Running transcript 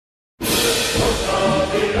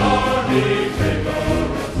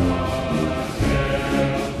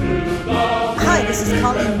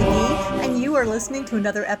are listening to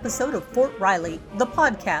another episode of Fort Riley, the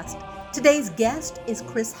podcast. Today's guest is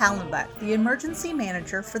Chris Hallenbach, the emergency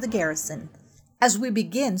manager for the garrison. As we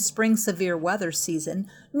begin spring severe weather season,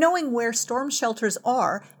 knowing where storm shelters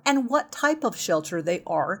are and what type of shelter they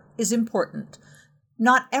are is important.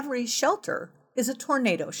 Not every shelter is a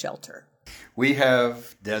tornado shelter. We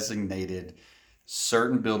have designated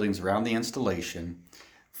certain buildings around the installation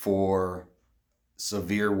for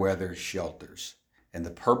severe weather shelters. And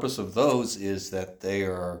the purpose of those is that they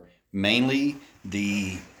are mainly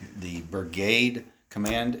the brigade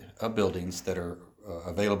command buildings that are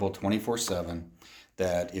available 24/7,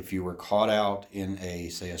 that if you were caught out in a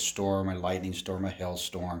storm, a lightning storm, a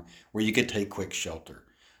hailstorm, where you could take quick shelter.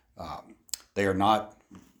 They are not,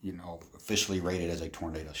 officially rated as a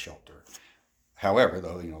tornado shelter. However,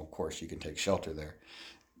 though, of course you can take shelter there.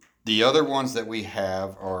 The other ones that we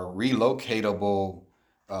have are relocatable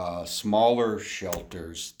smaller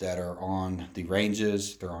shelters that are on the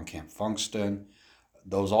ranges. They're on Camp Funkston.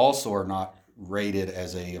 Those also are not rated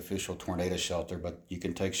as a official tornado shelter, but you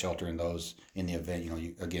can take shelter in those in the event,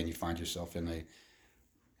 you find yourself in a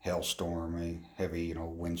hailstorm, a heavy,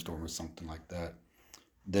 windstorm or something like that.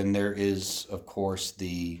 Then there is, of course,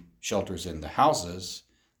 the shelters in the houses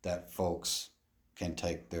that folks can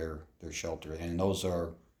take their shelter, and those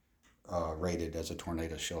are rated as a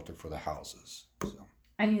tornado shelter for the houses. So.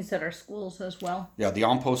 And you said our schools as well? Yeah, the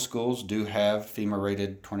on-post schools do have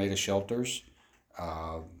FEMA-rated tornado shelters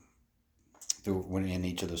in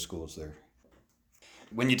each of the schools there.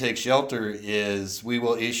 When you take shelter we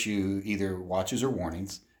will issue either watches or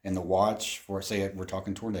warnings. And the watch, for say we're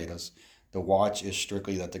talking tornadoes, the watch is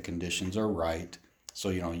strictly that the conditions are right. So,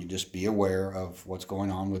 you just be aware of what's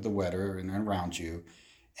going on with the weather and around you.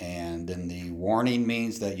 And then the warning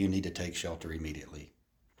means that you need to take shelter immediately.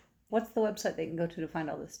 What's the website they can go to find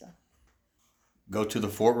all this stuff? Go to the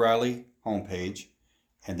Fort Riley homepage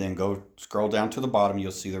and then go scroll down to the bottom.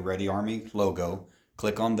 You'll see the Ready Army logo.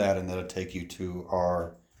 Click on that and that'll take you to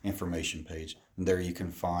our information page. And there you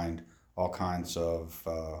can find all kinds of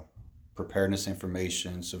preparedness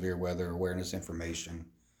information, severe weather awareness information.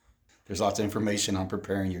 There's lots of information on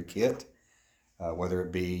preparing your kit, whether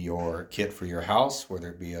it be your kit for your house, whether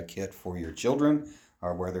it be a kit for your children,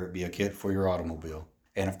 or whether it be a kit for your automobile.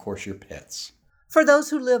 And, of course, your pets. For those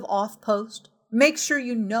who live off-post, make sure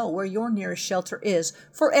you know where your nearest shelter is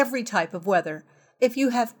for every type of weather. If you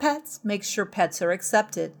have pets, make sure pets are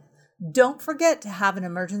accepted. Don't forget to have an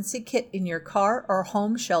emergency kit in your car or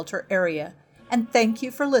home shelter area. And thank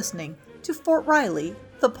you for listening to Fort Riley,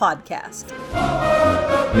 the podcast.